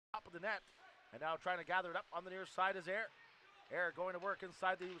the net. And now trying to gather it up on the near side is Air. Air going to work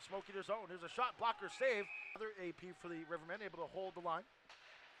inside the Smoke Eater zone. Here's a shot blocker save. Another AP for the Rivermen, able to hold the line.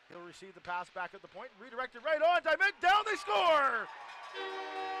 He'll receive the pass back at the point. Redirected right on. Diamond down. They score.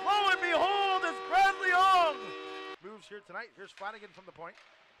 Lo and behold, it's Bradley Ong. Moves here tonight. Here's Flanagan from the point.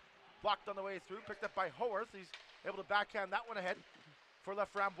 Blocked on the way through. Picked up by Howarth. He's able to backhand that one ahead for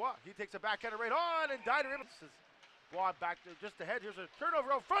Laframboise. He takes a backhander right on, and Diner Bois back to just ahead. Here's a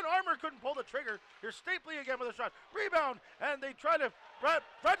turnover out front. Armour couldn't pull the trigger. Here's Stapley again with a shot. Rebound, and they try to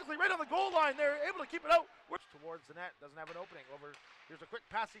practically right on the goal line. They're able to keep it out. Which towards the net. Doesn't have an opening. Over. Here's a quick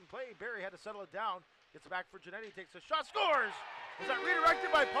passing play. Barry had to settle it down. Gets it back for Giannetti. Takes a shot. Scores! Was that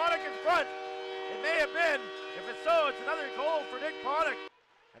redirected by Poddick in front? It may have been. If it's so, it's another goal for Nick Poddick.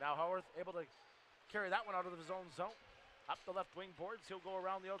 And now Howarth able to carry that one out of his own zone. Up the left wing boards. He'll go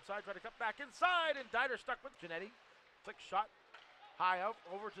around the outside, try to cut back inside, and Diner stuck with Giannetti. Flick shot high out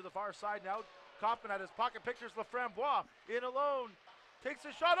over to the far side now. Kaufman at his pocket pictures Laframboise in alone. Takes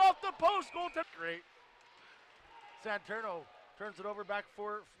a shot off the post. Goal tip. Great. Santurno turns it over back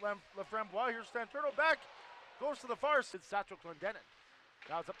for Laframboise. Here's Santurno back. Goes to the far side. Satchel Clendenin.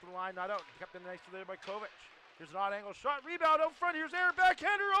 Now it's up to the line, not out. Kept in nice there by Kovic. Here's an odd angle shot. Rebound out front. Here's Air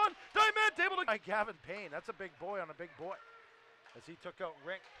backhander on. Diamond able to. By Gavin Payne. That's a big boy on a big boy. As he took out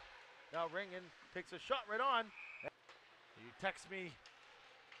Ring. Now Ring in takes a shot right on. You text me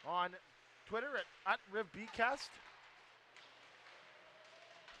on Twitter at RivBcast.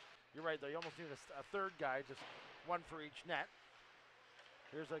 You're right, though. You almost need a third guy, just one for each net.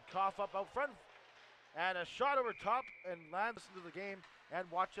 Here's a cough up out front. And a shot over top and lands into the game and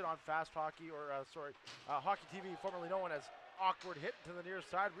watch it on Fast Hockey, or Hockey TV, formerly known as Awkward Hit to the near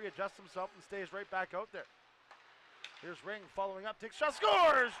side. Readjusts himself and stays right back out there. Here's Ring following up. Takes shot.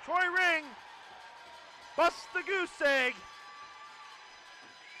 Scores! Troy Ring! Busts the goose egg.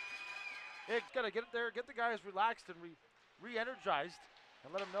 It's got to get it there, get the guys relaxed and re-energized,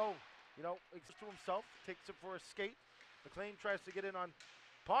 and let him know, exists to himself, takes it for a skate. McLean tries to get in on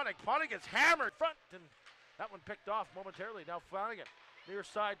Poddick. Poddick gets hammered front, and that one picked off momentarily. Now Flanagan, near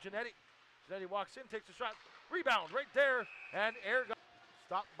side, Giannetti. Giannetti walks in, takes a shot, rebound right there, and Air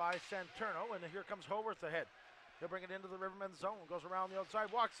stopped by Santurno, and here comes Howarth ahead. He'll bring it into the Rivermen's zone, goes around the outside,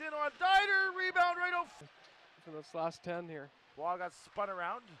 walks in on Diner, rebound right over. For this last 10 here. Ball got spun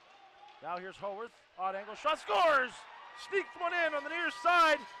around. Now here's Howarth, odd angle shot, scores! Sneaked one in on the near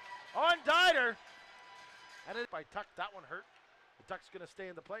side on Diner. And it by Tuck, that one hurt. The Tuck's gonna stay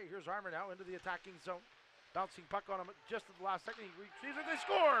in the play. Here's Armour now into the attacking zone. Bouncing puck on him just at the last second. He retrieves it, they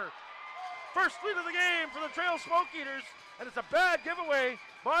score! First lead of the game for the Trail Smoke Eaters, and it's a bad giveaway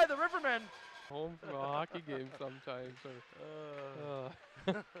by the Rivermen. Home from a hockey game sometimes.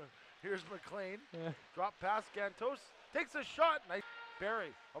 Here's McLean. Drop pass, Gantos takes a shot. Nice.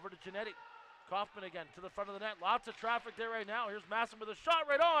 Barry over to Giannetti. Kaufman again to the front of the net. Lots of traffic there right now. Here's Masson with a shot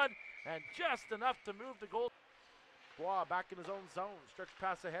right on, and just enough to move the goal. Bois back in his own zone. Stretch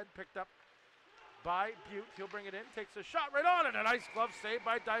pass ahead, picked up by Butte. He'll bring it in, takes a shot right on, and a nice glove save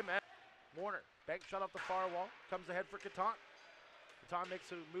by Diamond. Warner, bank shot off the far wall, comes ahead for Catan. Catan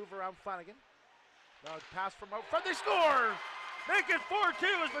makes a move around Flanagan. Now a pass from out front, they score! Make it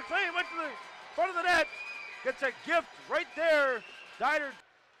 4-2 as McLean went to the front of the net. Gets a gift right there. Diner.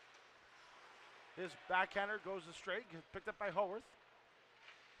 His backhander goes astray, picked up by Howarth.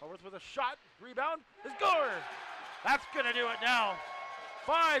 Howarth with a shot, rebound, is score! That's gonna do it now.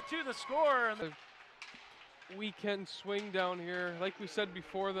 5-2 the score. Weekend swing down here. Like we said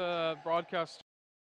before the broadcast started.